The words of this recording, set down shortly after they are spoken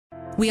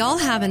We all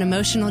have an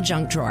emotional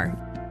junk drawer.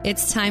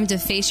 It's time to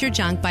face your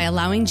junk by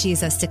allowing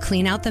Jesus to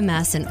clean out the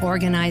mess and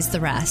organize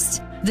the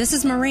rest. This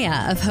is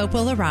Maria of Hope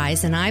Will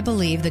Arise, and I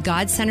believe the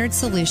God-centered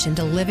solution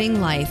to living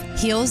life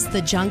heals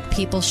the junk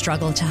people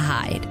struggle to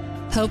hide.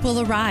 Hope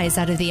will arise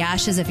out of the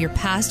ashes of your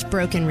past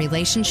broken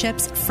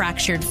relationships,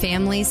 fractured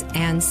families,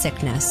 and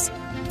sickness.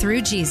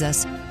 Through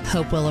Jesus,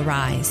 hope will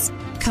arise.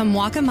 Come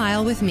walk a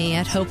mile with me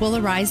at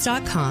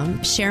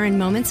hopewillarise.com, share in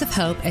moments of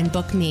hope, and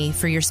book me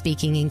for your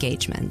speaking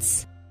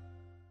engagements.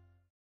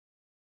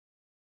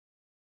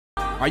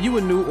 Are you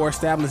a new or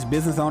established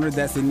business owner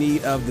that's in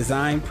need of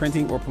design,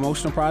 printing, or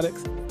promotional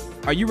products?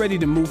 Are you ready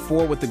to move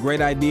forward with a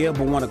great idea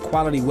but want a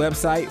quality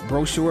website,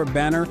 brochure,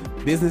 banner,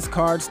 business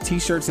cards,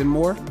 t-shirts, and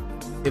more?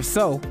 If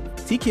so,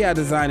 TKI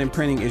Design and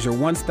Printing is your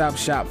one-stop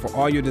shop for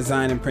all your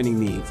design and printing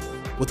needs.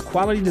 With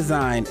quality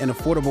design and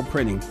affordable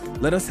printing,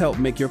 let us help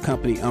make your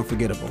company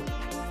unforgettable.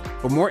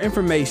 For more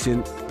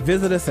information,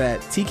 visit us at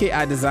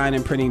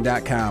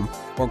tkidesignandprinting.com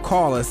or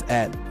call us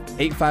at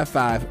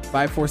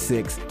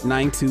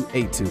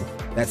 855-546-9282.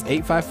 That's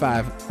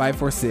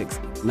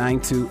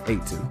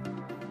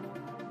 855-546-9282.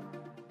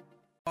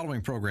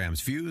 Following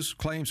programs, views,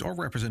 claims, or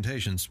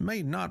representations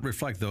may not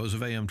reflect those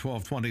of AM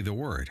 1220 The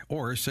Word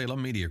or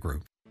Salem Media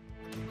Group.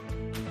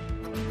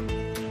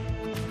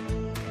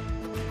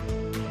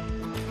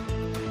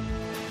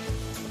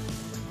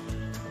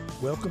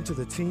 Welcome to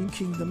the Team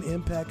Kingdom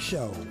Impact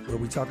Show, where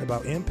we talk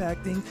about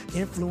impacting,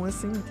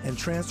 influencing, and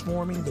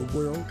transforming the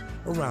world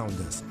around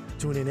us.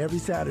 Tune in every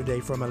Saturday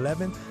from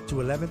 11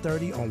 to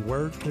 11:30 on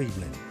Word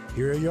Cleveland.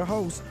 Here are your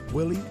hosts,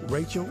 Willie,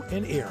 Rachel,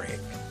 and Eric.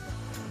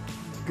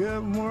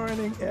 Good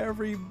morning,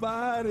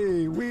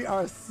 everybody. We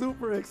are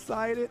super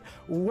excited.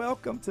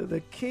 Welcome to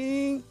the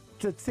Team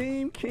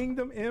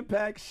Kingdom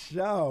Impact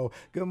Show.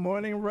 Good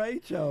morning,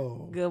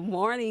 Rachel. Good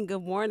morning.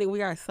 Good morning.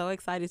 We are so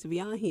excited to be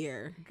on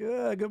here.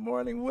 Good. Good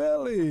morning,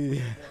 Willie.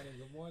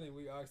 Good morning.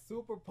 We are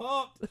super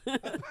pumped.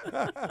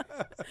 Super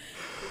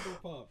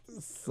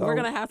pumped. So, we're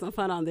going to have some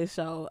fun on this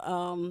show.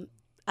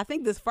 I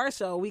think this first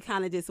show, we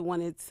kind of just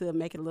wanted to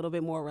make it a little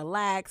bit more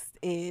relaxed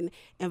and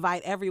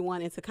invite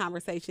everyone into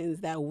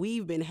conversations that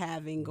we've been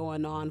having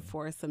going on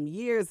for some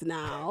years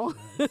now.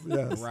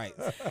 Yes. Right.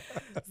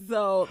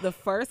 So the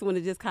first one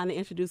is just kind of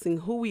introducing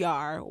who we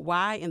are,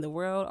 why in the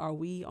world are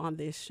we on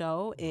this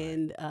show,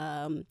 and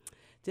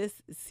just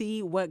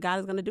see what God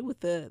is going to do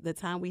with the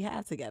time we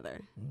have together.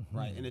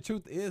 Right. And the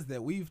truth is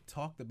that we've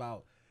talked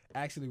about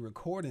actually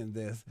recording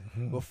this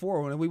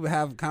before. When we would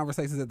have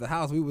conversations at the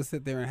house, we would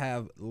sit there and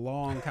have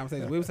long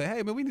conversations. We would say,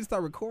 hey, man, we need to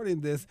start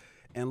recording this.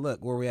 And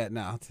look where we're at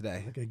now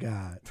today. Look at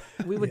God.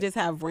 We would just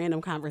have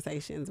random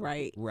conversations,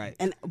 right? Right.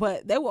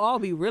 But they will all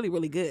be really,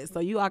 really good. So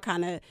you all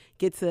kind of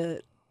get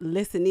to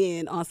listen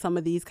in on some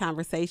of these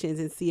conversations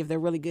and see if they're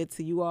really good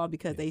to you all,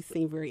 because they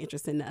seem very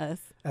interesting to us.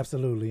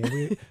 Absolutely.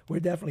 And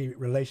we're definitely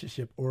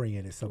relationship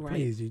oriented. So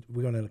please,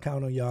 we're going to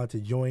count on y'all to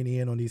join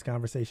in on these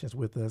conversations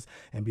with us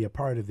and be a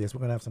part of this. We're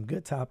going to have some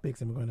good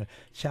topics, and we're going to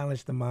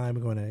challenge the mind.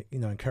 We're going to,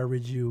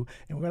 encourage you,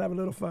 and we're going to have a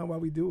little fun while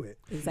we do it.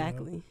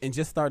 Exactly. And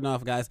just starting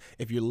off, guys,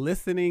 if you're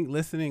listening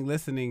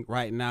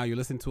right now, you're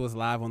listening to us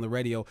live on the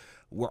radio.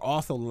 We're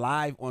also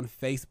live on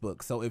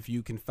Facebook. So if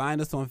you can find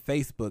us on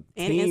Facebook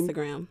and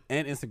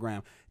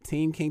Instagram,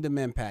 Team Kingdom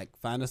Impact.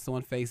 Find us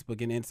on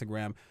Facebook and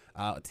Instagram,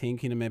 Team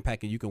Kingdom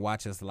Impact, and you can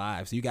watch us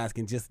live. So you guys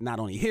can just not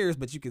only hear us,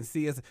 but you can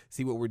see us,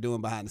 see what we're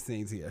doing behind the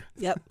scenes here.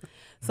 Yep.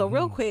 So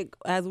real quick,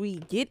 as we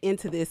get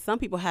into this, some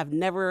people have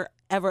never,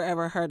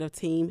 ever heard of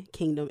Team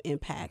Kingdom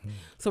Impact.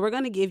 So we're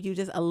going to give you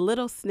just a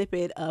little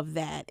snippet of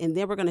that, and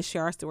then we're going to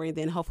share our story, and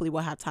then hopefully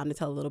we'll have time to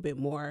tell a little bit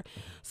more.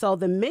 So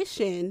the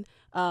mission,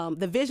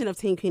 the vision of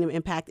Team Kingdom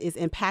Impact is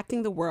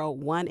impacting the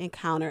world one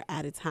encounter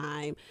at a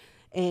time.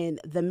 And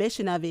the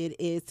mission of it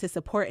is to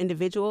support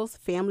individuals,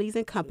 families,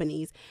 and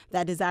companies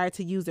that desire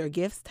to use their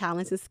gifts,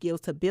 talents, and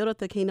skills to build up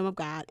the kingdom of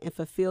God and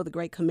fulfill the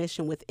Great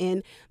Commission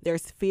within their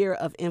sphere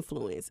of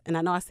influence. And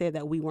I know I said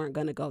that we weren't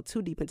going to go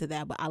too deep into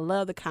that, but I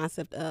love the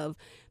concept of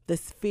the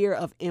sphere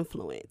of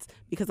influence,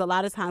 because a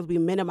lot of times we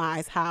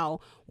minimize how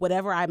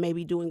whatever I may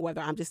be doing,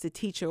 whether I'm just a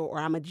teacher or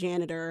I'm a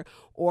janitor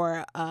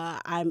or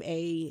I'm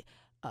a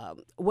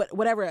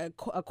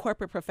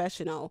corporate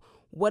professional,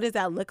 what does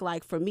that look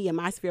like for me in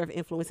my sphere of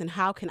influence, and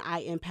how can I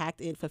impact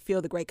and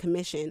fulfill the Great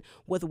Commission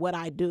with what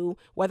I do?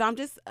 Whether I'm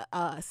just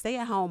a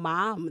stay-at-home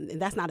mom,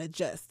 and that's not a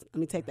just, let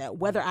me take that.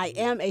 Whether I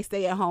am a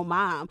stay-at-home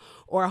mom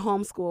or a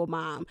homeschool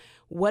mom,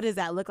 what does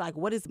that look like?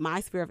 What is my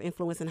sphere of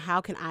influence, and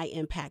how can I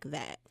impact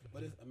that?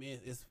 But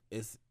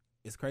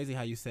it's crazy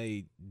how you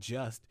say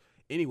just.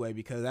 Anyway,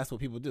 because that's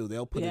what people do.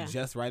 They'll put it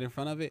just right in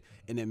front of it,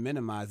 and it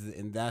minimizes it,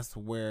 and that's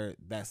where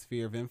that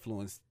sphere of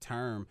influence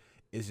term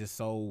is just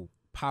so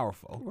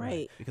powerful.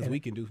 Right. Because we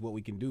can do what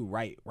we can do,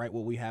 right what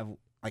we have,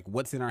 like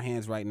what's in our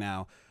hands right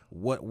now,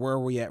 where are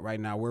we at right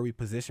now, where are we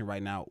positioned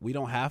right now. We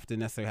don't have to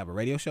necessarily have a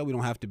radio show. We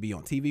don't have to be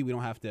on TV. We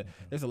don't have to,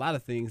 there's a lot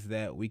of things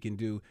that we can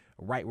do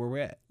right where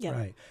we're at. Yeah.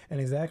 Right.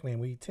 And exactly. And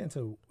we tend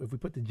to, if we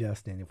put the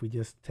just in, if we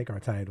just take our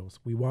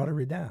titles, we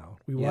water it down.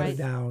 We water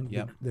down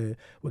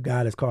what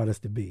God has called us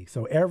to be.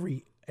 So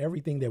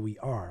everything that we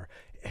are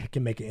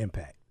can make an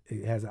impact.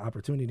 It has an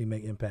opportunity to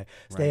make impact.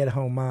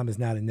 Stay-at-home mom is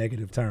not a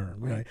negative term,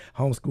 right?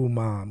 Homeschool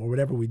mom or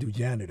whatever we do,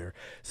 janitor.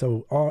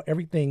 So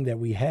everything that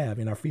we have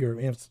in our sphere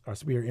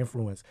of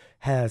influence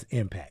has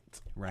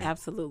impact. Right.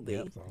 Absolutely.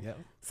 Yep.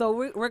 So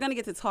we're going to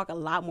get to talk a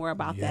lot more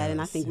about that,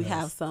 and I think we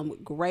have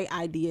some great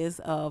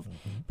ideas of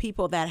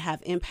people that have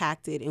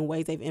impacted in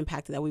ways they've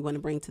impacted that we want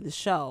to bring to the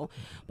show.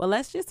 But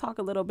let's just talk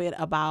a little bit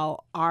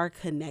about our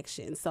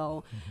connection.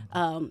 So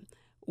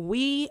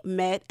we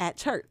met at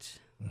church.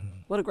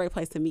 What a great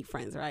place to meet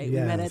friends, right?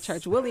 Yes. We met at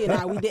church. Willie and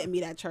I, we didn't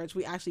meet at church.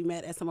 We actually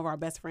met at some of our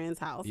best friends'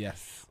 house.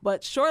 Yes.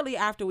 But shortly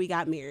after we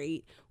got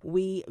married,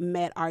 we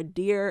met our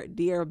dear,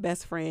 dear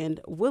best friend,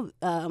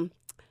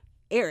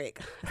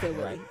 Eric. I said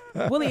Willie.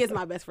 Willie is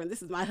my best friend.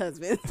 This is my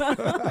husband.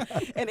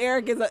 And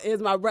Eric is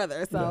my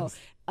brother. So,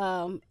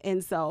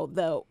 and so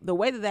the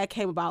way that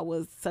came about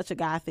was such a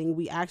God thing.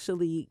 We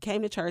actually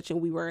came to church and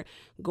we were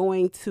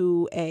going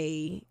to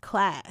a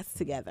class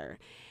together.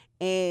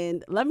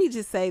 And let me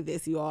just say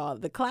this, you all.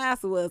 The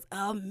class was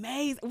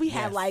amazing. We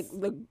had like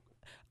the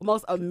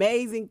most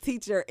amazing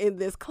teacher in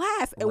this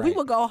class. And we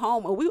would go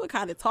home and we would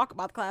kind of talk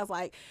about the class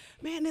like,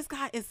 man, this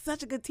guy is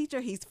such a good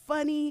teacher. He's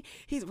funny.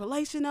 He's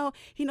relational.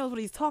 He knows what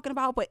he's talking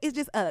about. But it's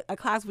just a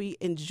class we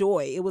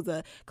enjoy. It was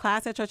a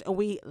class at church and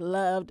we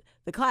loved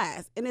the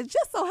class. And it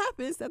just so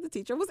happens that the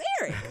teacher was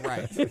Eric.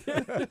 Right.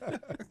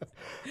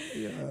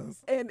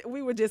 Yes. And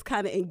we were just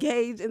kind of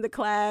engaged in the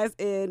class.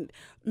 And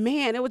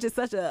man, it was just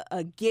such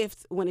a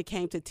gift when it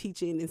came to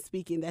teaching and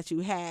speaking that you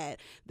had,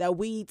 that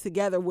we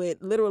together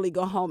would literally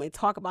go home and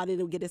talk about it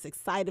and get us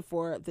excited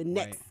for the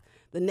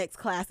next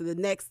class or the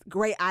next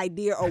great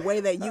idea or way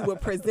that you would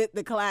present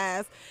the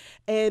class.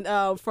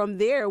 And from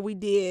there, we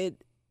did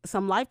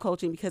some life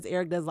coaching because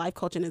Eric does life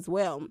coaching as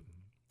well.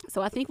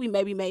 So I think we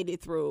maybe made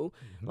it through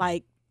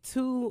like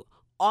 2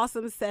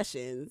 awesome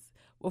sessions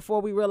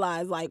before we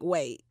realized, like,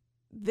 wait,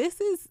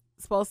 this is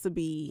supposed to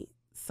be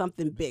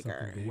something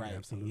bigger. Something big, Right.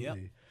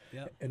 Absolutely.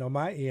 Yep. And on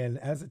my end,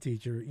 as a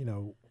teacher,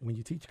 when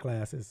you teach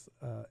classes,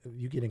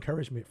 you get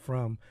encouragement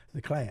from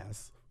the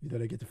class.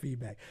 They get the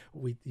feedback.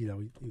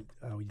 You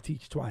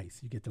teach twice.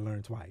 You get to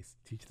learn twice.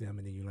 Teach them,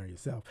 and then you learn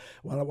yourself.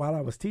 While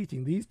I was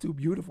teaching, these 2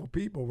 beautiful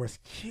people were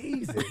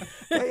cheesing.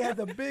 They had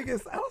the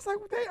biggest. I was like,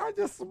 they are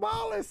just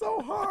smiling so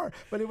hard.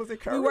 But it was We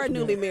encouragement. were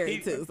newly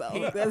married too,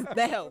 so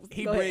that helps.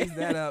 He Go ahead. brings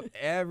that up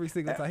every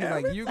single time. He's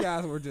like, you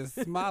guys were just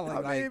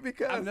smiling. I mean,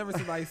 because I've never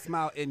seen somebody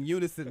smile in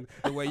unison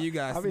the way you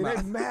guys I mean, smile.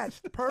 they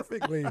matched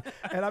perfectly.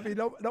 And I mean,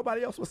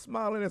 nobody else was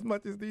smiling as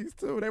much as these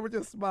 2. They were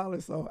just smiling.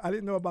 So I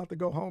didn't know about to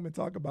go home and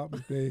talk about me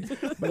things.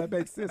 But that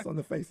makes sense on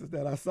the faces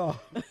that I saw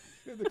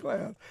in the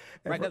class.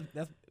 And Right.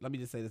 Let me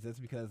just say this. That's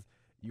because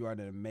you are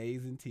an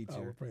amazing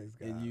teacher, praise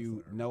God, and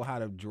you sir. know how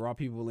to draw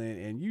people in,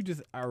 and you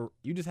just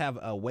have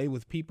a way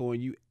with people,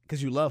 and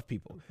because you love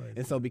people,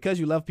 and so because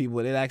you love people,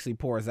 it actually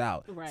pours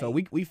out. Right. So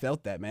we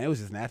felt that, man. It was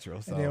just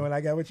natural. So And then when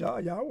I got with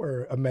y'all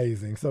were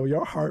amazing. So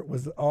your heart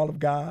was all of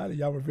God, and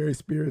y'all were very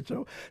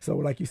spiritual. So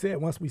like you said,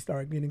 once we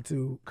started getting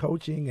to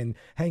coaching and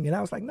hanging out,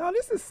 I was like, no,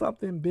 this is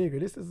something bigger.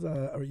 This is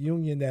a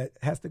reunion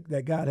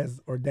that God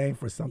has ordained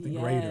for something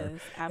greater,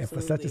 and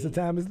for such as a absolutely.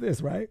 time as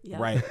this, right? Yeah.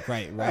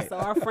 Right. So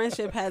our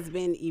friendship has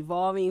been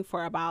evolving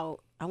for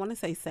about, I want to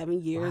say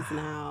 7 years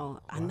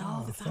now. I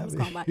know the time has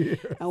 7 gone by. years.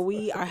 And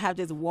we have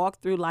just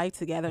walked through life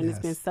together, and it's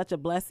been Yes. such a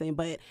blessing.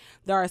 But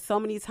there are so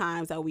many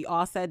times that we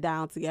all sat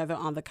down together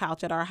on the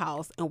couch at our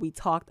house and we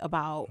talked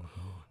about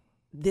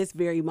this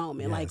very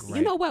moment. Yes. Like, you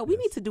Right. know what? We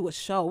need to do a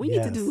show. We need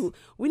Yes.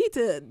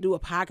 to do a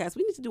podcast.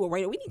 We need to do a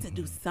radio. We need to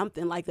do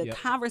something. Like the Yep.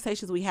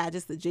 conversations we had,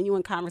 just the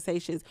genuine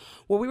conversations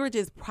where we were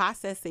just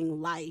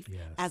processing life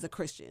Yes. as a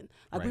Christian.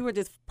 Like we Right. were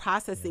just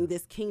processing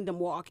this kingdom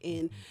walk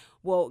in,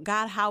 well,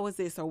 God, how is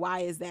this or why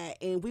is that?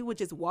 And we would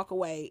just walk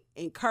away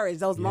encouraged.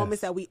 Those moments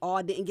that we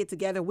all didn't get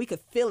together, we could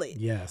feel it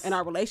Yes. in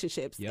our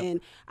relationships. Yep.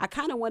 And I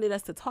kind of wanted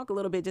us to talk a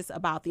little bit just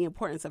about the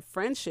importance of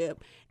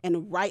friendship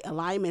and right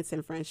alignments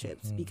in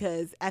friendships,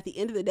 because at the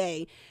end of the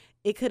day,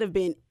 it could have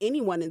been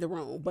anyone in the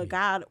room, but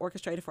God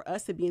orchestrated for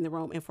us to be in the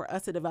room and for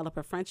us to develop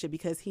a friendship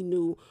because he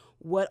knew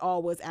what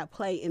all was at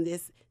play in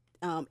this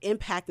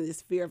impact in this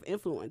sphere of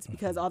influence.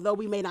 Because although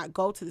we may not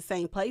go to the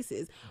same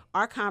places,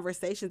 our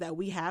conversations that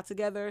we have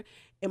together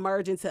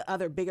emerge into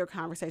other bigger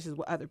conversations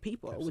with other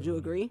people. Would you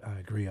agree? I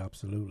agree,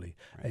 absolutely.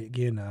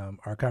 Again,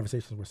 our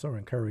conversations were so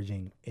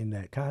encouraging in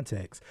that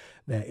context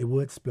that it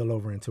would spill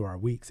over into our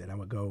weeks, and I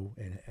would go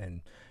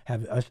and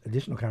have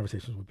additional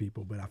conversations with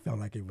people. But I felt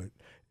like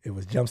it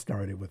was jump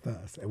started with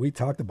us, and we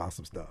talked about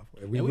some stuff.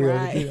 And we will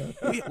again.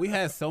 we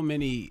had so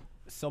many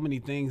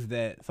things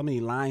so many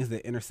lines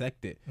that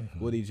intersected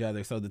with each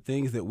other. So the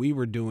things that we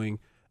were doing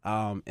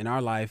in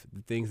our life,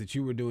 the things that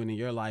you were doing in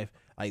your life,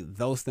 like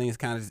those things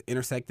kind of just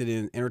intersected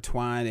and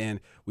intertwined, and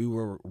we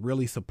were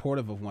really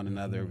supportive of one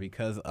another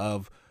because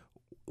of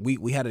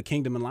we had a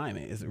kingdom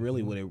alignment. It's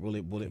really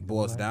what it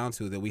boils down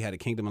to, that we had a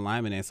kingdom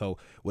alignment. And so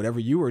whatever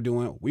you were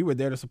doing, we were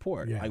there to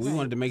support. Yes. Like we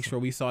wanted to make sure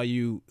we saw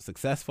you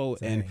successful,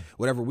 and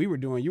whatever we were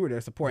doing, you were there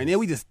to support. And then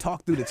we just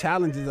talked through the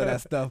challenges of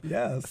that stuff.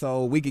 Yes.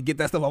 So we could get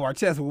that stuff off our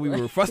chest when we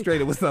were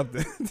frustrated with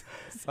something.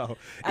 So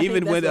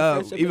even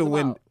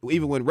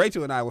when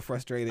Rachel and I were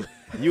frustrated,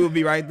 you would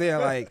be right there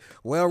like,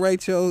 well,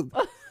 Rachel,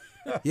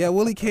 yeah,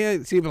 Willie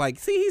can't. She'd be like,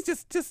 see, he's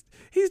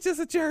just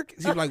a jerk.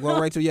 She'd be like,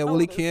 well, Rachel, yeah,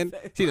 Willie can.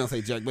 She don't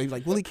say jerk, but he's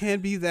like, Willie can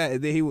be that.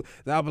 And then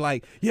I'll be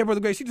like, yeah, Brother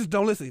Gray, she just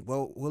don't listen.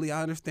 Well, Willie,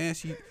 I understand.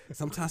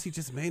 Sometimes she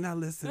just may not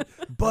listen,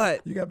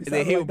 but you gotta be, and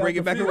then he would bring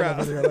it back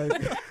around.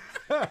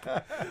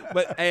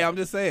 But hey, I'm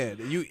just saying,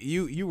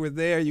 you were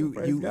there.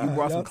 You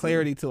brought some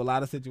clarity to a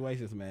lot of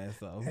situations, man.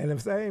 So and the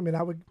same, and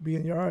I would be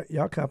in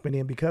your company,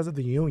 and because of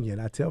the union,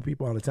 I tell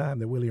people all the time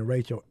that Willie and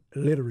Rachel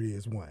literally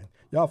is one.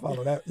 Y'all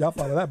follow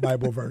that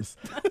Bible verse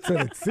to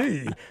the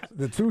T.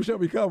 The two shall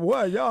become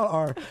one. Y'all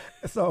are.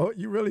 So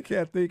you really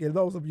can't think. And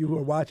those of you who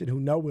are watching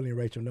who know Willie and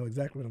Rachel know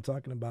exactly what I'm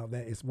talking about.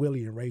 That it's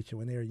Willie and Rachel,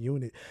 and they're a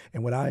unit.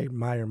 And what I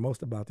admire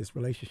most about this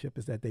relationship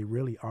is that they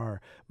really are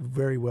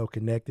very well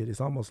connected.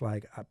 It's almost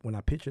like when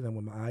I picture them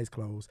with my eyes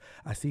closed,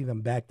 I see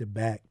them back to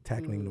back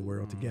tackling the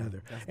world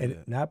together. And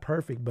good. Not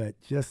perfect, but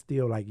just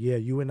still like, yeah,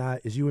 you and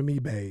I, it's you and me,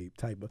 babe,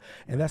 type of.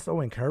 And that's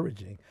so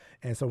encouraging.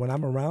 And so when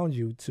I'm around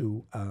you,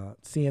 to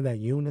seeing that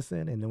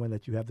unison and knowing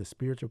that you have the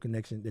spiritual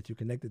connection, that you're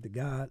connected to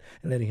God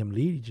and letting Him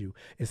lead you,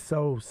 is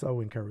so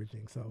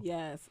encouraging. So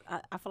yes,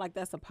 I feel like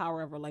that's the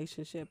power of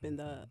relationship, and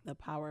the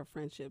power of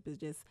friendship is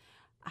just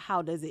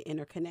how does it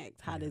interconnect?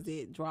 How does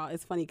it draw?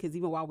 It's funny because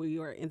even while we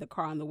were in the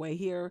car on the way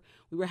here,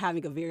 we were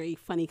having a very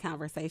funny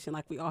conversation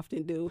like we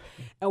often do.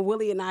 And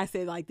Willie and I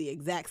said like the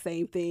exact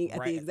same thing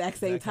at the exact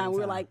same time. We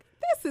were like,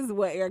 this is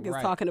what Eric is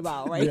talking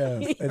about, right?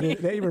 Yes. And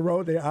they even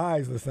rolled their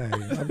eyes the same.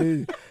 I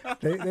mean,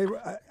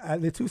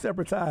 the two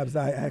separate times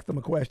I asked them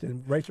a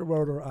question. Rachel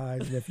rolled her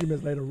eyes, and a few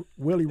minutes later,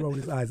 Willie rolled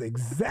his eyes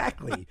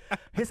exactly.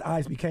 His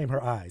eyes became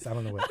her eyes. I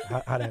don't know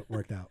how that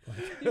worked out.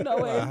 You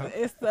know,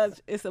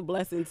 it's a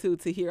blessing too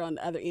to hear on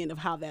the other end of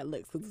how that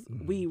looks, because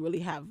we really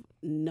have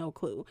no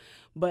clue.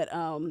 But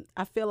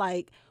I feel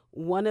like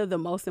one of the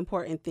most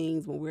important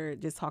things when we're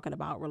just talking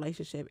about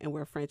relationship and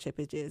where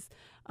friendship is just,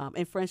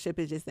 and friendship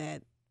is just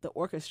that the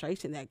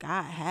orchestration that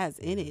God has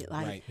in it.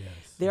 Like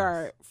there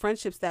are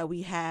friendships that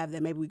we have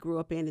that maybe we grew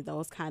up in, and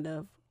those kind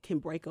of can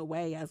break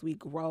away as we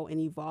grow and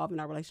evolve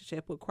in our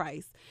relationship with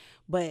Christ.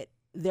 But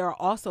there are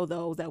also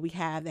those that we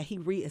have that He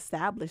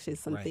reestablishes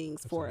some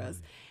things for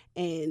us.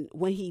 And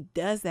when He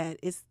does that,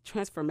 it's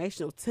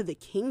transformational to the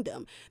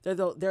kingdom.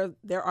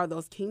 There are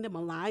those kingdom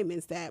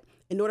alignments that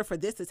in order for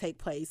this to take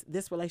place,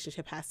 this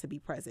relationship has to be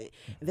present.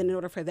 And then in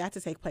order for that to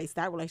take place,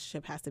 that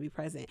relationship has to be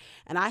present.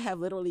 And I have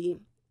literally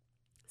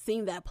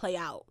seen that play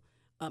out,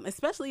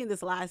 especially in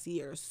this last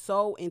year,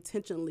 so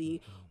intentionally,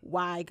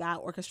 why God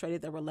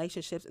orchestrated the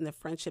relationships and the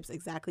friendships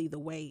exactly the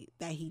way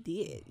that He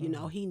did. You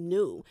know, He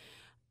knew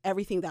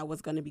everything that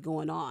was going to be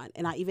going on.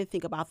 And I even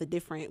think about the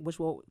different, which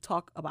we'll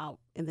talk about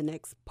in the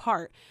next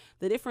part,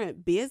 the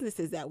different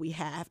businesses that we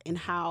have and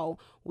how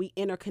we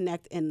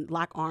interconnect and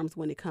lock arms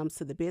when it comes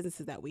to the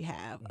businesses that we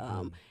have.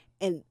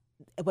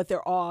 But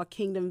they're all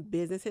kingdom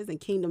businesses and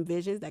kingdom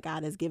visions that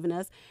God has given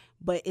us.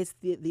 But it's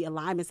the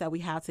alignments that we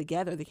have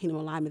together, the kingdom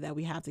alignment that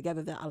we have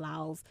together, that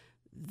allows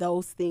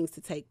those things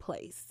to take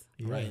place.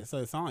 Yeah. Right. So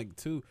it sounds like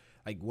too,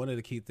 like one of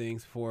the key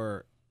things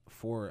for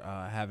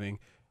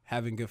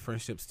having good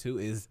friendships too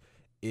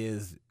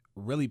is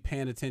really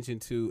paying attention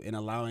to and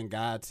allowing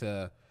God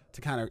to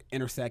kind of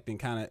intersect and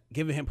kind of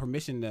giving Him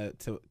permission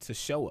to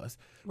show us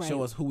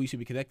who we should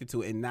be connected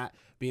to, and not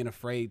being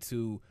afraid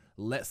to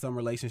let some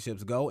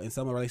relationships go. And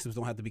some relationships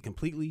don't have to be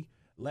completely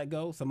let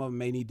go. Some of them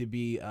may need to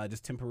be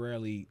just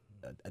temporarily,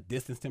 a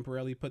distance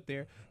temporarily put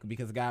there,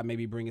 because God may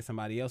be bringing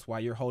somebody else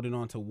while you're holding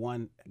on to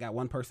one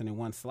person in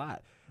one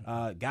slot.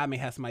 God may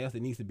have somebody else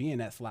that needs to be in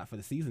that slot for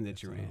the season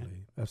that you're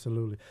in.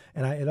 Absolutely.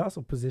 And it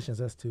also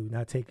positions us to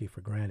not take it for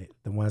granted,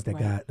 the ones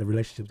that the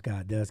relationships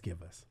God does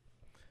give us.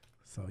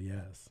 So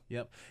yes.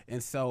 Yep.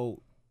 And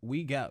so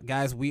we're coming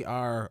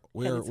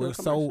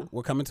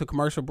to a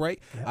commercial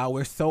break. Yep.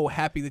 We're so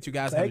happy that you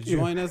guys have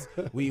joined us.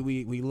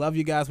 We love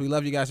you guys. We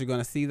love you guys. You're going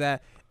to see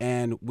that,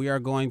 and we are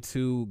going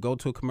to go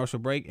to a commercial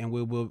break, and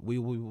we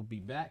will be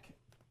back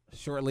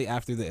shortly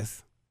after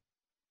this.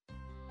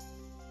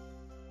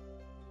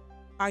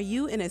 Are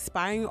you an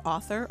aspiring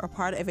author or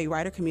part of a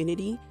writer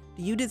community?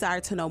 Do you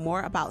desire to know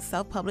more about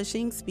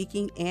self-publishing,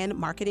 speaking, and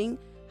marketing?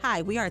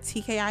 Hi, we are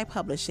TKI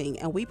Publishing,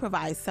 and we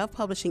provide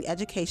self-publishing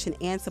education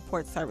and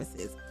support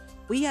services.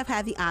 We have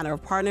had the honor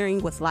of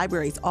partnering with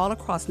libraries all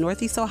across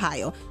Northeast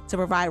Ohio to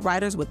provide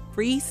writers with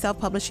free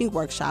self-publishing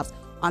workshops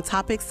on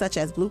topics such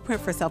as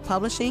Blueprint for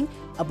Self-Publishing,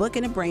 A Book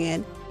and a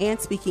Brand, and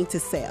Speaking to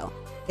Sale.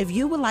 If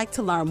you would like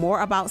to learn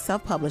more about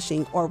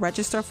self-publishing or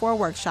register for a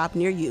workshop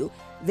near you,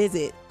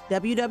 visit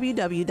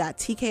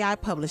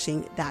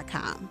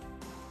www.tkipublishing.com.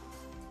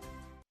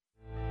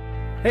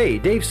 Hey,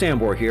 Dave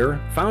Sambor here,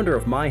 founder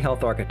of My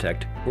Health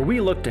Architect, where we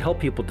look to help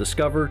people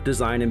discover,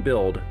 design, and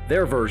build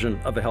their version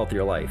of a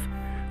healthier life.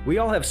 We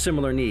all have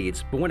similar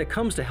needs, but when it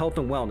comes to health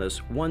and wellness,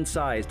 one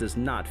size does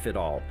not fit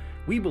all.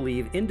 We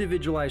believe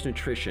individualized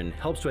nutrition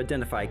helps to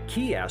identify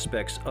key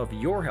aspects of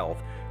your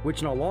health,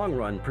 which in the long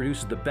run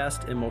produces the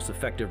best and most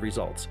effective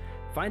results.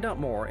 Find out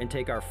more and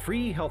take our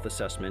free health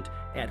assessment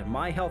at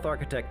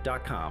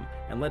myhealtharchitect.com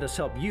and let us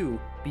help you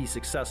be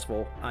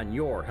successful on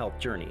your health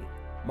journey.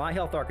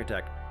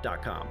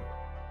 myhealtharchitect.com.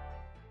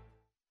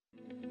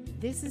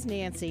 This is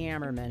Nancy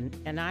Ammerman,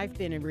 and I've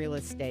been in real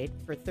estate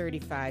for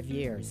 35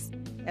 years.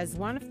 As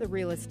one of the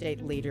real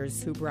estate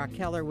leaders who brought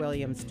Keller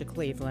Williams to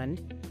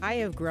Cleveland, I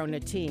have grown a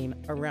team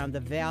around the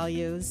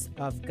values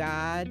of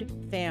God,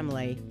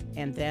 family,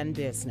 and then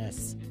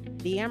business.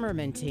 The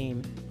Ammerman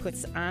team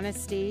puts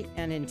honesty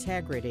and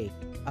integrity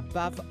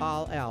above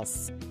all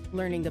else.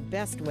 Learning the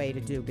best way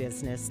to do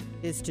business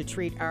is to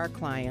treat our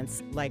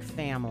clients like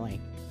family.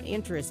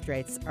 Interest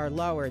rates are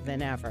lower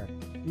than ever.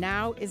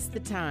 Now is the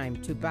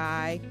time to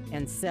buy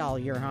and sell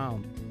your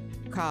home.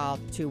 Call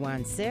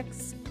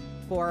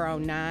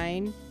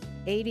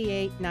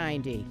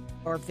 216-409-8890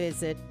 or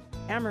visit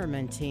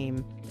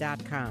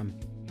EmmermanTeam.com.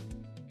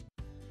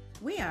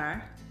 We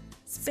are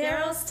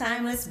Sparrow's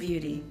Timeless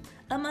Beauty,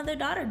 a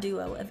mother-daughter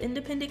duo of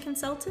independent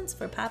consultants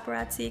for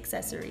paparazzi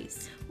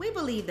accessories. We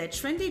believe that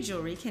trendy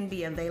jewelry can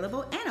be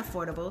available and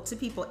affordable to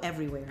people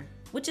everywhere,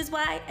 which is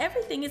why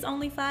everything is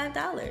only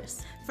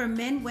 $5 for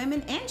men,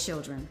 women, and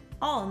children.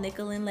 All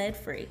nickel and lead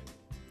free.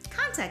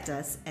 Contact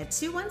us at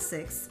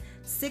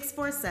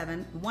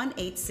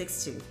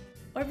 216-647-1862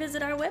 or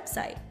visit our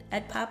website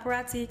at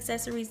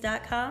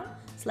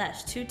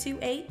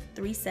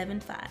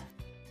paparazziaccessories.com/228-375.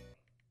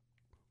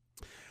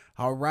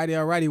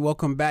 Alrighty.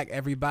 Welcome back,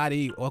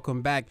 everybody.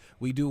 Welcome back.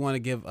 We do want to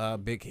give a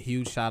big,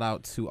 huge shout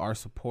out to our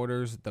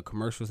supporters. The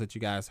commercials that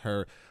you guys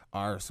heard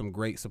are some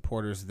great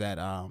supporters that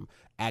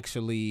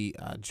actually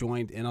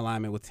joined in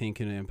alignment with Team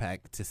Kingdom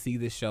Impact to see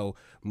this show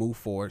move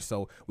forward.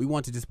 So we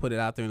want to just put it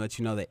out there and let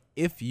you know that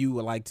if you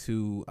would like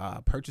to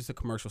purchase a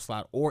commercial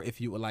slot, or if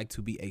you would like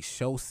to be a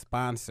show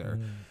sponsor,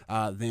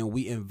 then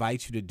we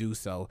invite you to do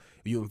so.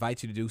 We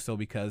invite you to do so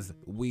because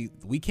we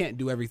can't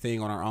do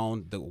everything on our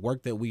own. The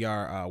work that we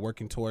are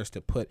working towards to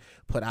put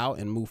out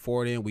and move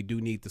forward in, we do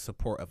need the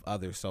support of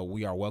others. So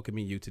we are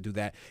welcoming you to do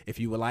that. If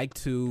you would like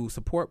to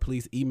support,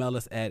 please email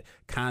us at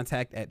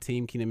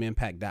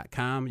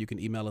contact@teamkingdomimpact.com. You can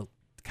email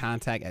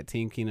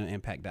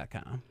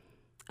contact@teamkingdomimpact.com.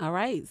 All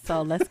right,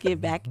 so let's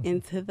get back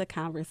into the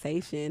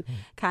conversation.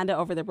 Kind of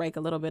over the break, a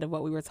little bit of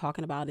what we were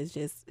talking about is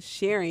just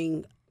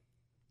sharing.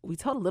 We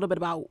told a little bit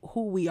about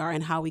who we are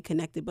and how we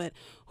connected, but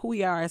who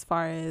we are as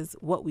far as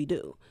what we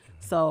do.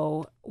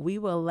 So we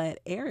will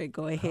let Eric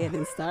go ahead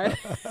and start.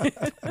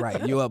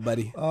 Right, you up,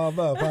 buddy? I'm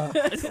up.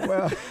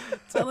 Well,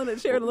 telling and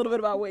sharing a little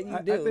bit about what you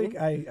do. I think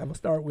I'm gonna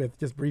start with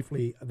just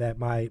briefly that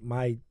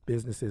my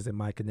businesses and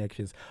my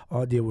connections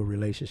all deal with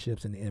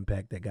relationships and the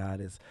impact that God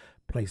has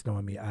placed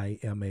on me. I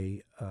am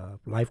a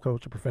life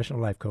coach, a professional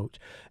life coach,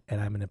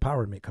 and I'm an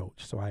empowerment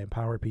coach. So I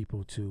empower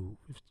people to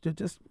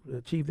just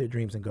achieve their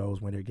dreams and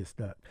goals when they get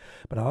stuck.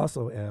 But I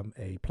also am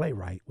a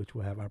playwright, which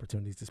we'll have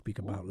opportunities to speak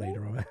about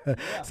later on.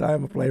 So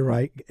I'm a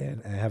playwright,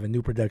 and I have a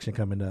new production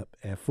coming up,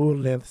 a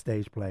full-length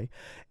stage play,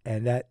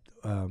 and that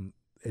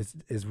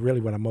is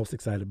really what I'm most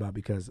excited about,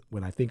 because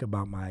when I think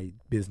about my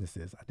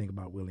businesses, I think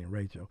about Willie and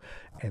Rachel,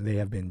 and they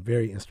have been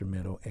very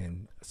instrumental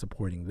in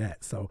supporting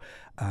that. So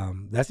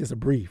that's just a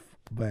brief.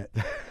 But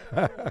we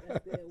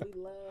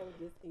love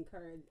just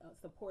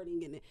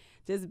supporting and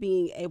just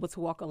being able to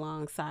walk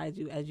alongside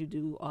you as you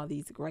do all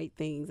these great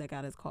things that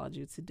God has called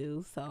you to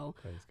do. So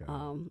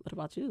what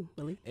about you,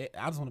 Willie? I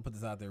just want to put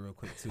this out there real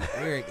quick too.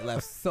 Eric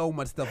left so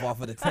much stuff off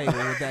of the table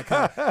with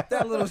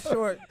that little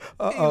short.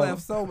 He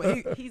left so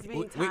much. He's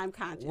being time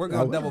conscious. We're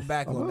gonna double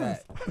back on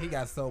that. He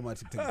got so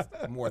much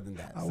more than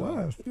that.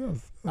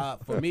 Yes.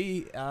 For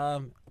me,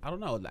 I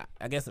don't know.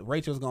 I guess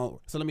Rachel's gonna.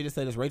 So let me just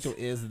say this: Rachel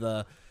is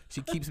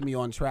she keeps me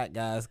on track,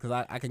 guys, because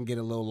I can get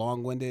a little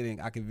long-winded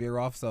and I can veer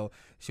off. So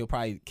she'll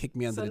probably kick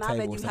me under the table. So now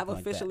that you have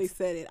officially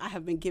said it, I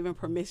have been given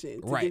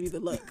permission to give you the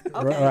look.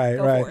 Okay,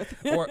 right.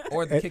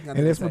 Or the kick under the table.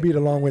 And this would be the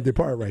long-winded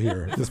part right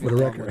here, just for the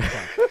record.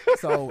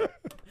 So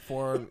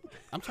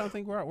I'm trying to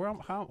think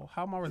how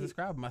am I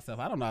describing myself?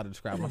 I don't know how to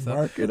describe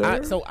myself.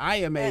 I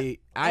am a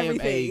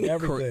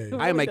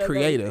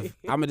creative.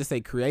 I'm gonna just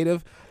say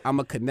creative. I'm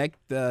a connect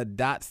the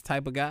dots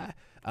type of guy.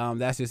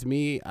 That's just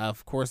me.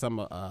 Of course, I'm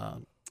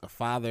a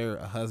father,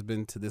 a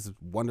husband to this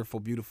wonderful,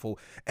 beautiful,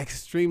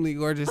 extremely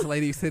gorgeous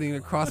lady sitting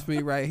across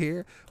me right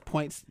here.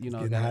 Points,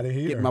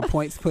 get my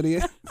points put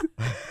in.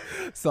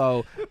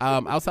 So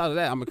outside of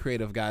that, I'm a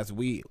creative, guys.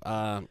 We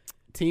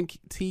Team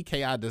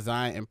TKI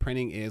Design and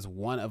Printing is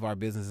one of our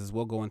businesses.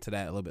 We'll go into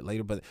that a little bit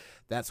later, but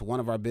that's one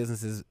of our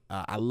businesses.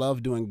 I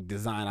love doing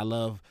design. I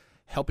love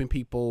helping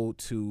people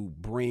to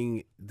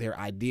bring their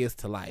ideas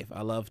to life.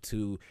 I love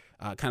to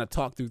kind of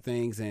talk through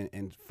things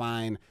and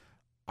find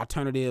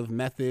alternative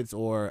methods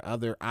or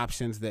other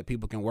options that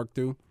people can work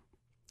through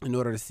in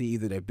order to see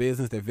either their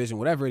business, their vision,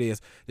 whatever it is,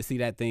 to see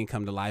that thing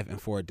come to life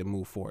and for it to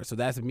move forward. So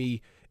that's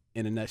me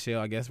in a nutshell,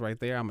 I guess, right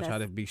there. I'm going to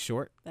try to be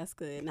short. That's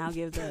good. And I'll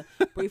give the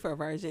briefer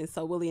version.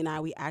 So Willie and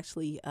I, we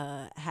actually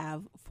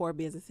have 4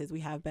 businesses. We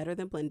have Better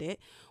Than Blended,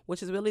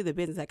 which is really the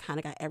business that kind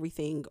of got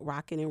everything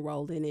rocking and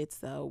rolling.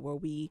 It's where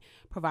we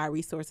provide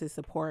resources,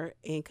 support,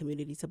 and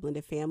community to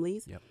blended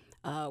families. Yep.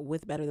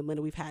 With Better Than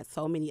Blended, we've had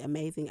so many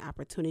amazing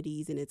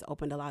opportunities, and it's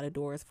opened a lot of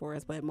doors for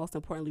us. But most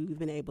importantly, we've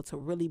been able to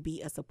really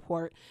be a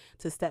support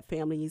to step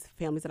families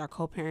that are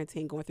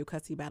co-parenting, going through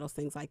custody battles,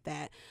 things like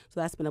that. So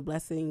that's been a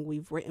blessing.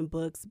 We've written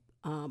books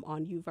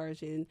on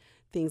YouVersion,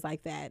 things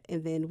like that.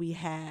 And then we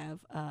have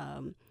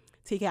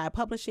TKI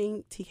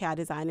Publishing, TKI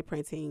Design and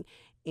Printing,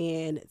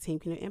 and Team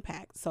Kingdom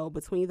Impact. So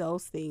between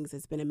those things,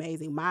 it's been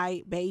amazing.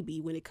 My baby,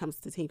 when it comes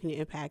to Team Kingdom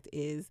Impact,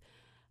 is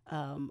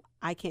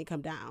I Can't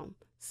Come Down.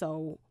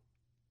 So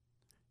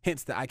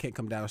hence the I Can't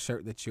Come Down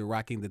shirt that you're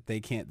rocking that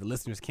the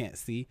listeners can't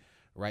see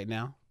right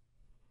now.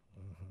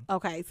 Mm-hmm.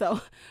 Okay, so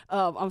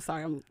I'm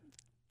sorry, I'm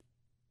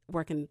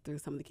working through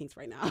some of the kinks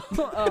right now.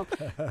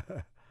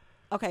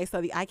 Okay,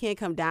 so the I Can't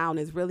Come Down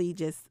is really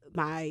just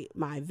my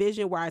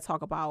vision, where I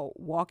talk about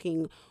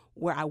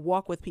where I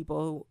walk with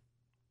people,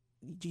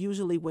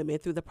 usually women,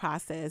 through the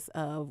process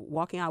of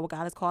walking out what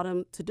God has called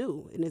them to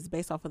do. And it's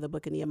based off of the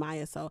book of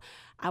Nehemiah. So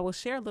I will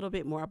share a little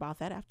bit more about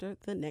that after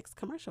the next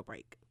commercial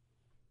break.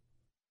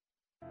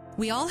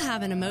 We all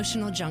have an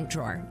emotional junk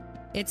drawer.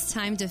 It's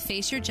time to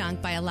face your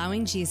junk by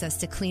allowing Jesus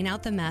to clean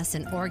out the mess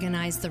and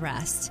organize the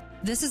rest.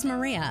 This is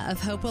Maria of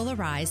Hope Will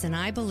Arise, and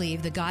I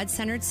believe the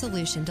God-centered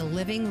solution to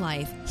living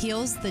life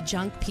heals the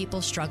junk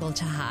people struggle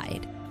to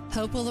hide.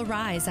 Hope will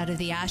arise out of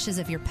the ashes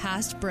of your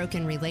past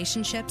broken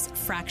relationships,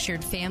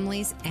 fractured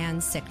families,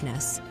 and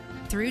sickness.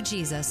 Through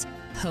Jesus,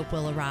 hope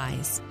will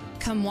arise.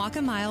 Come walk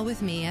a mile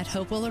with me at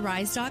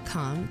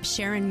hopewillarise.com,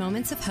 share in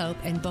moments of hope,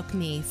 and book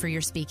me for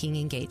your speaking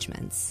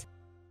engagements.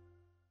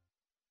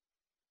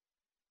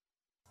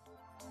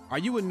 Are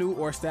you a new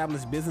or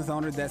established business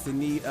owner that's in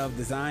need of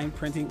design,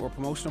 printing, or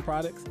promotional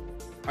products?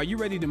 Are you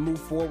ready to move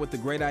forward with a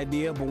great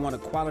idea but want a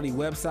quality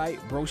website,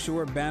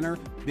 brochure, banner,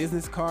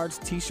 business cards,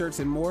 t-shirts,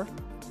 and more?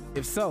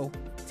 If so,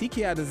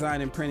 TKI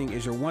Design and Printing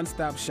is your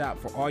one-stop shop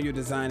for all your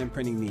design and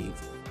printing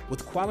needs.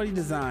 With quality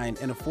design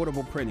and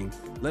affordable printing,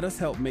 let us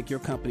help make your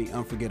company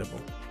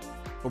unforgettable.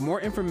 For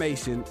more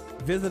information,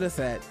 visit us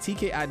at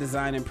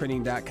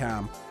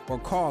tkidesignandprinting.com or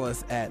call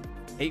us at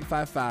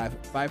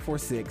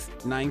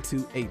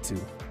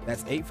 855-546-9282.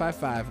 That's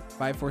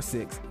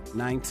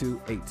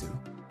 855-546-9282.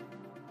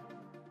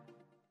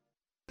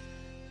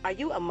 Are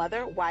you a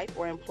mother, wife,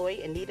 or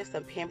employee in need of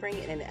some pampering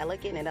in an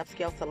elegant and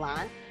upscale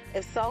salon?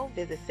 If so,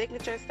 visit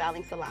Signature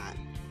Styling Salon.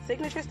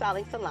 Signature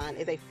Styling Salon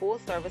is a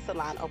full-service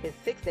salon open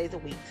 6 days a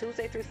week,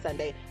 Tuesday through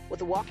Sunday,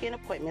 with walk-in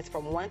appointments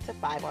from 1 to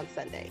 5 on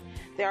Sunday.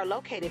 They are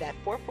located at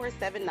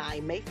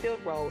 4479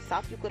 Mayfield Road,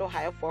 South Euclid,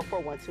 Ohio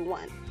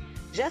 44121.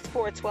 Just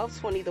for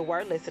 1220 The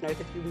Word listeners,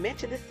 if you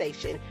mention the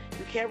station,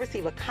 you can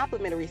receive a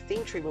complimentary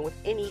steam treatment with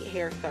any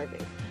hair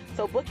service.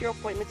 So book your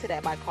appointment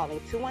today by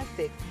calling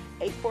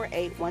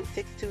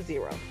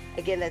 216-848-1620.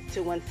 Again, that's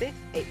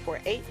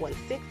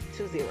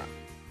 216-848-1620.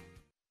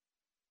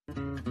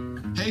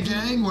 Hey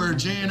gang, we're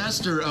Jay and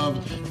Esther of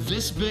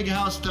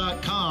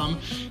thisbighouse.com,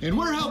 and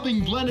we're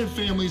helping blended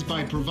families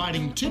by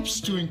providing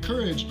tips to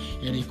encourage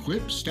and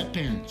equip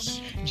step-parents.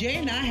 Jay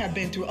and I have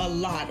been through a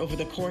lot over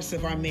the course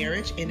of our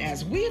marriage, and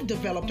as we have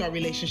developed our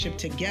relationship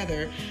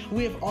together,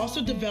 we have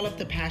also developed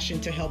the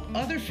passion to help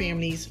other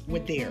families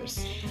with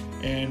theirs.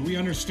 And we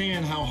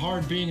understand how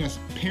hard being a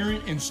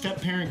parent and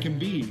step-parent can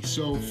be,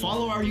 so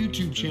follow our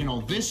YouTube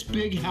channel, This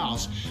Big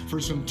House,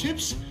 for some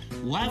tips,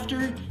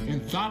 laughter,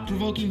 and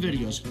thought-provoking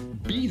videos.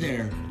 Be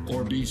there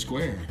or be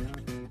square.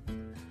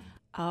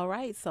 All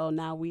right, so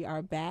now we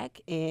are back,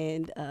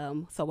 and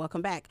so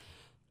welcome back.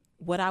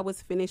 What I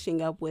was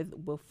finishing up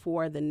with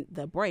before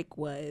the break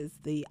was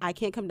the I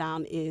Can't Come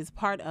Down is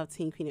part of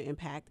Team Kingdom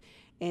Impact,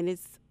 and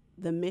it's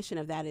the mission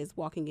of that is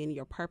walking in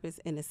your purpose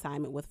and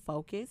assignment with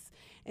focus,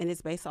 and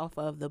it's based off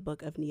of the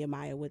book of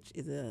Nehemiah, which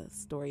is a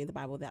story in the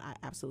Bible that I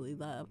absolutely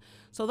love.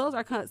 So those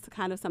are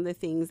kind of some of the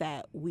things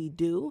that we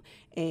do,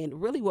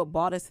 and really what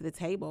brought us to the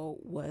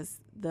table was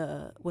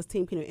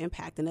Team Kingdom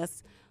Impact, and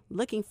us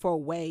looking for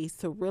ways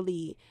to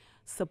really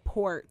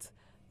support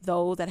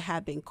those that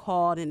have been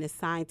called and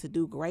assigned to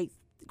do great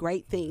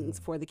things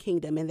for the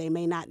kingdom, and they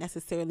may not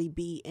necessarily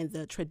be in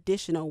the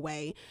traditional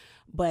way,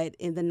 but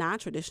in the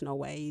non-traditional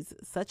ways,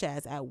 such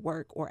as at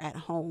work or at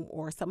home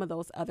or some of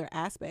those other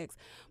aspects,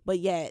 but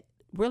yet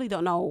really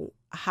don't know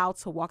how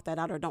to walk that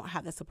out or don't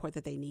have the support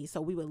that they need.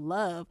 So we would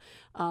love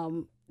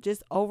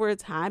just over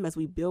time, as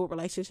we build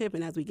relationship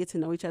and as we get to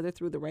know each other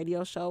through the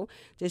radio show,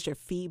 just your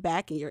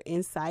feedback and your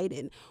insight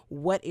and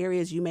what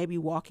areas you may be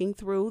walking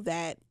through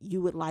that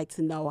you would like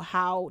to know,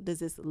 how does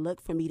this look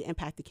for me to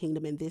impact the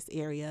kingdom in this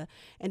area,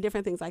 and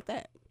different things like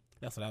that.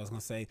 That's what I was going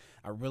to say.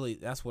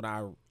 That's what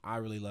I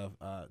really love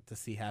to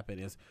see happen,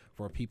 is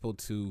for people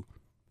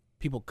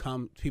will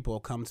come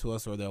to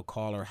us, or they'll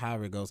call, or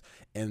however it goes,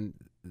 and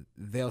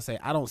they'll say,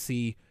 I don't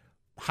see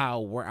how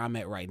where I'm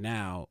at right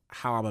now,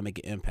 how I'm gonna make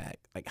an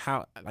impact. Like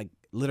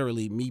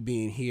literally me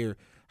being here,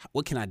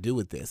 what can I do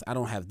with this? I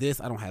don't have this,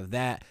 I don't have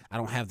that, I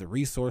don't have the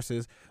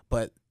resources,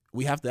 but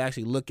we have to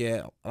actually look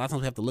at, a lot of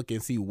times we have to look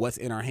and see what's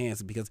in our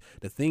hands, because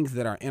the things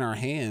that are in our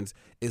hands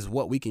is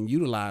what we can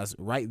utilize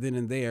right then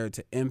and there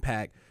to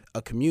impact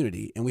a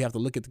community. And we have to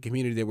look at the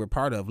community that we're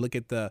part of.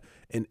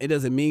 And it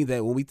doesn't mean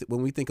that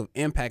when we think of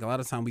impact, a lot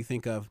of time we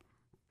think of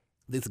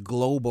this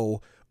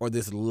global or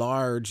this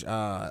large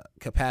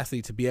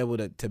capacity to be able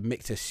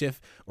to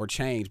shift or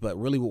change. But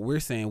really what we're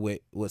saying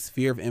with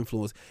sphere of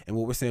influence and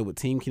what we're saying with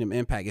Team Kingdom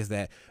Impact is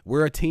that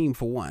we're a team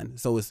for one.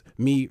 So it's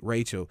me,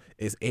 Rachel,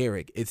 it's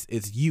Eric, it's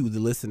you, the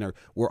listener.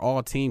 We're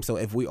all team. So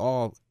if we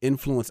all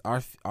influence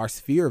our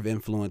sphere of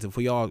influence, if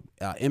we all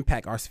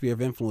impact our sphere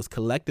of influence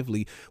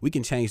collectively, we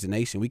can change the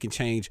nation. We can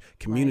change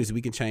communities. Right.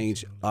 We can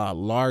change a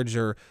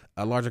larger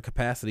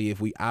capacity if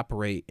we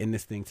operate in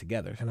this thing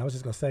together. And I was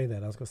just going to say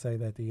that. I was going to say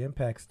that the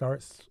impact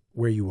starts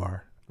where you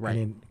are. Right.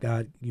 And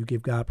then you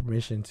give God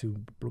permission to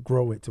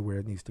grow it to where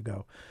it needs to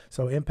go.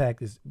 So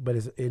impact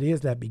it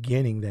is that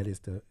beginning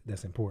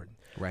that's important.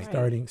 Right.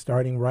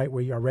 Starting right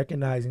where you are,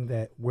 recognizing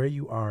that where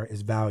you are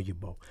is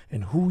valuable,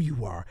 and who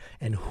you are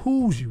and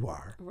whose you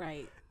are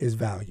is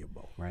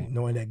valuable. Right.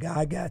 Knowing that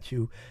God got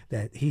you,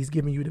 that He's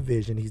giving you the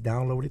vision, He's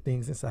downloaded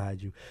things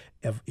inside you,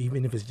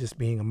 even if it's just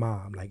being a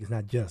mom, like it's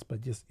not just, but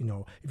just,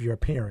 if you're a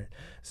parent.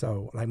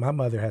 So like my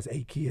mother has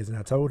 8 kids, and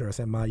I told her, I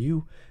said, Ma,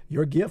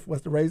 your gift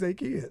was to raise 8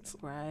 kids.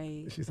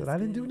 Right. She said, I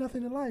didn't do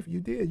nothing in life.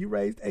 You did. You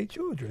raised 8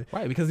 children.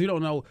 Right, because you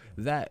don't know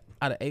that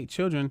out of 8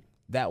 children,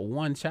 that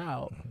one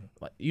child,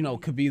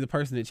 could be the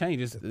person that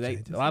changes.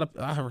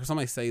 I heard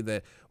somebody say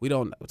that we're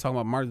talking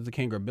about Martin Luther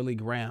King or Billy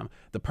Graham,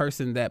 the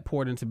person that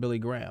poured into Billy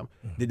Graham.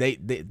 Mm-hmm.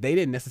 They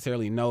didn't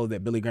necessarily know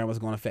that Billy Graham was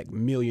going to affect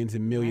millions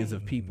and millions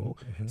of people.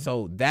 Mm-hmm.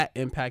 So that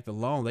impact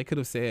alone, they could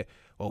have said,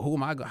 well,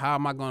 how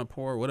am I going to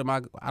pour?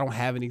 I don't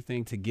have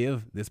anything to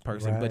give this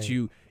person. Right. But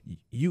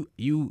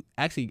you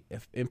actually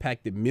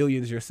impacted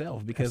millions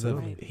yourself because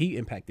he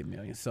impacted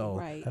millions. So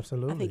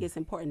absolutely. I think it's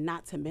important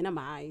not to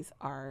minimize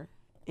our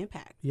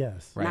impact.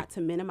 Yes. Not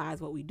to minimize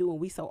what we do. And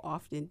we so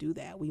often do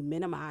that. We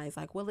minimize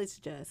it's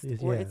just,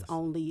 it's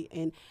only,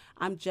 and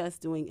I'm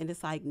just doing, and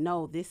it's like,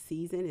 no, this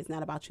season is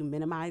not about you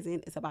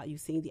minimizing. It's about you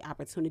seeing the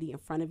opportunity in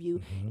front of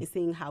you and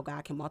seeing how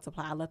God can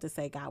multiply. I love to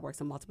say God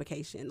works in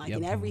multiplication,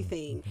 in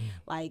everything.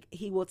 Like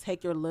He will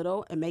take your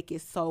little and make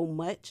it so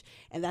much.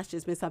 And that's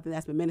just been something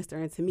that's been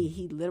ministering to me.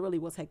 He literally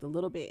will take the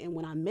little bit. And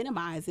when I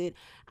minimize it,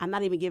 I'm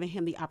not even giving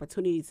Him the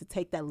opportunity to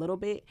take that little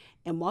bit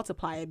and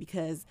multiply it,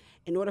 because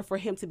in order for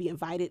Him to be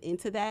invited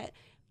into that,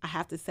 I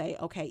have to say,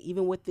 okay,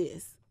 even with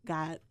this,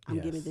 God,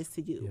 I'm giving this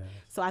to you. Yes.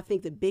 So I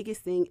think the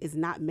biggest thing is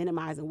not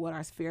minimizing what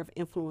our sphere of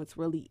influence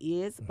really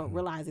is, but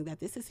realizing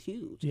that this is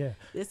huge. Yeah.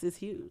 This is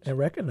huge. And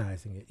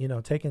recognizing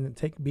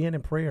it, being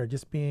in prayer,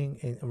 just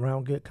being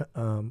around good,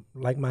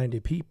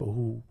 like-minded people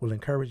who will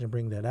encourage and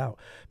bring that out,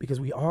 because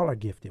we all are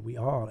gifted.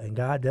 And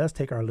God does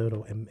take our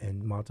little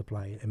and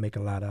multiply it and make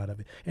a lot out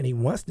of it. And He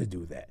wants to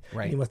do that.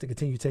 Right. He wants to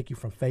continue to take you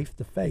from faith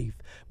to faith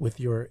with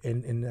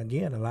and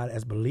again, a lot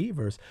as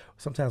believers,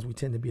 sometimes we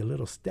tend to be a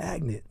little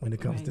stagnant when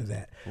it comes to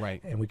that.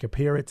 Right. And we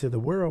compare it to the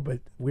world, but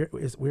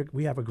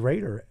we have a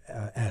greater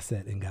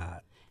asset in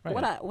God. Right.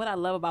 What I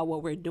love about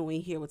what we're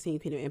doing here with Team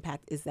Kingdom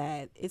Impact is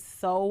that it's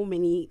so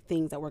many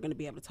things that we're going to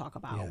be able to talk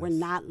about. Yes. We're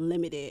not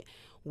limited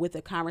with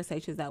the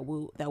conversations that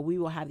we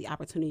will have the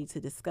opportunity to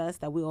discuss,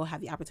 that we will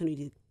have the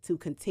opportunity to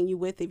continue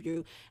with. If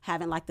you're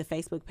having the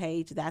Facebook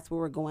page, that's where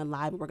we're going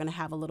live. We're going to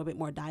have a little bit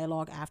more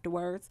dialogue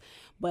afterwards,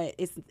 but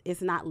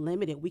it's not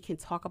limited. We can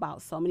talk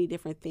about so many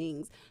different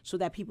things so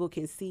that people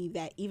can see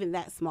that even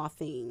that small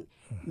thing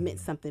meant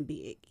something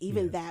big.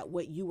 Even that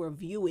what you were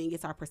viewing,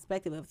 it's our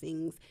perspective of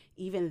things,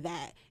 even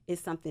that is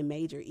something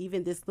major.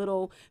 Even this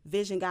little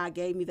vision God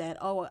gave me that,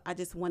 I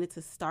just wanted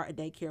to start a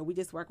daycare. We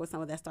just worked with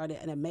someone that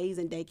started an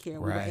amazing daycare.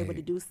 We were able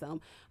to do some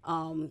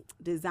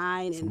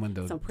design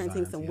and some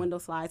printing, some window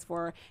slides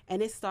for her.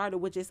 And it started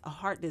with just a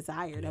heart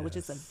desire. That was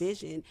just a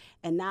vision.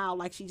 And now,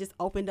 she just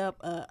opened up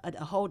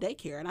a whole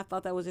daycare. And I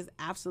thought that was just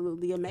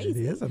absolutely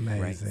amazing. It is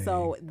amazing. Right.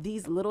 So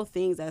these little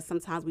things that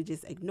sometimes we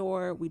just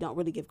ignore, we don't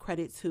really give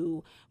credit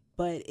to,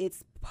 but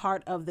it's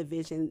part of the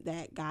vision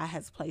that God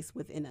has placed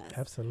within us.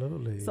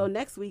 Absolutely. So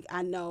next week,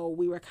 I know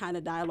we were kind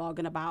of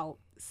dialoguing about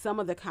some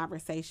of the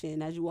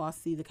conversation. As you all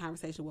see, the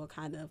conversation will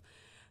kind of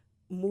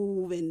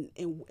move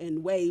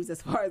in waves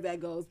as far as that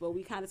goes, but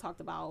we kind of talked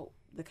about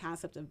the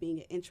concept of being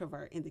an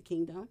introvert in the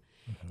kingdom.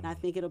 And I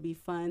think it'll be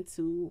fun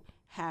to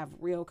have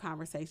real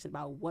conversation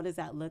about what does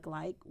that look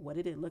like? What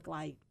did it look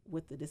like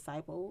with the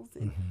disciples,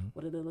 and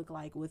what did it look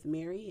like with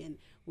Mary? And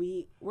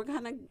we're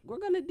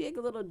gonna dig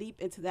a little deep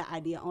into that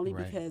idea, only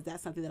because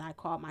that's something that I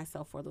called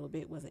myself for a little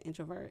bit, was an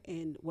introvert,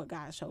 and what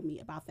God showed me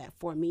about that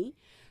for me.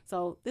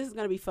 So this is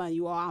gonna be fun,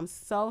 you all. I'm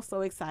so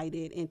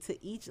excited. And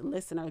to each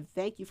listener,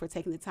 thank you for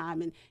taking the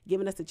time and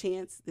giving us a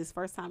chance this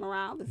first time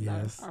around. This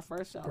is our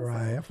first show.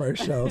 Right, our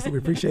first show. So we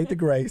appreciate the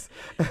grace.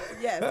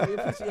 Yes, we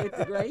appreciate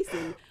the grace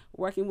and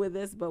working with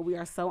us, but we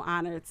are so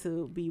honored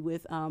to be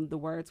with the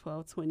Word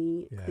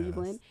 1220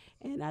 Cleveland,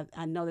 and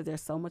I know that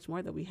there's so much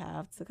more that we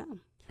have to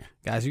come.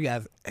 Guys, you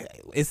guys,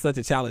 it's such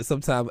a challenge.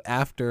 Sometimes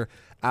after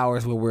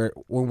hours when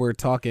we're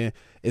talking,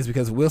 it's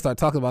because we'll start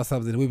talking about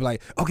something and we'll be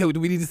like, okay,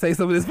 do we need to say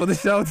some of this for the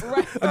show?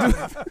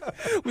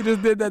 We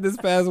just did that this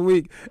past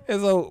week.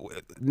 And so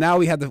now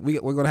we're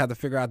going to have to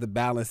figure out the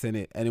balance in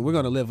it, and we're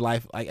going to live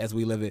life like as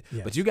we live it.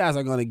 Yes. But you guys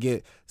are going to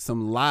get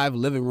some live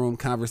living room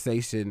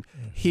conversation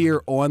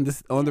here on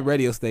the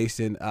radio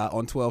station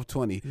on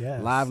 1220.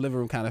 Yes. Live living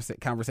room kind of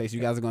conversation.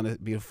 You guys are going to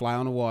be a fly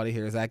on the wall to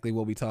hear exactly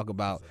what we talk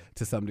about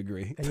to some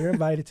degree. And you're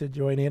invited to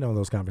join in on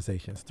those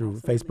conversations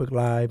through Facebook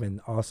Live, and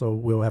also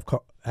we'll have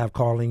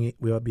calling.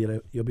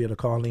 You'll be able to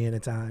call in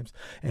at times,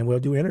 and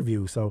we'll do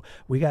interviews. So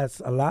we got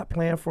a lot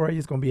planned for you.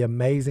 It's going to be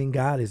amazing.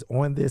 God is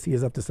on this. He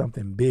is up to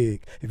something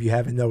big, if you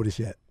haven't noticed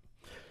yet.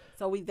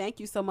 So we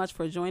thank you so much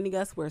for joining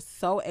us. We're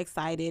so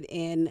excited,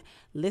 and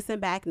listen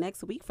back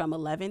next week from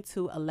 11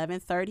 to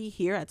 11:30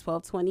 here at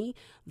 1220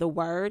 The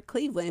Word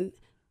Cleveland.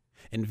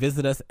 And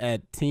visit us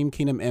at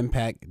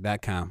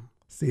teamkingdomimpact.com.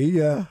 See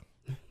ya.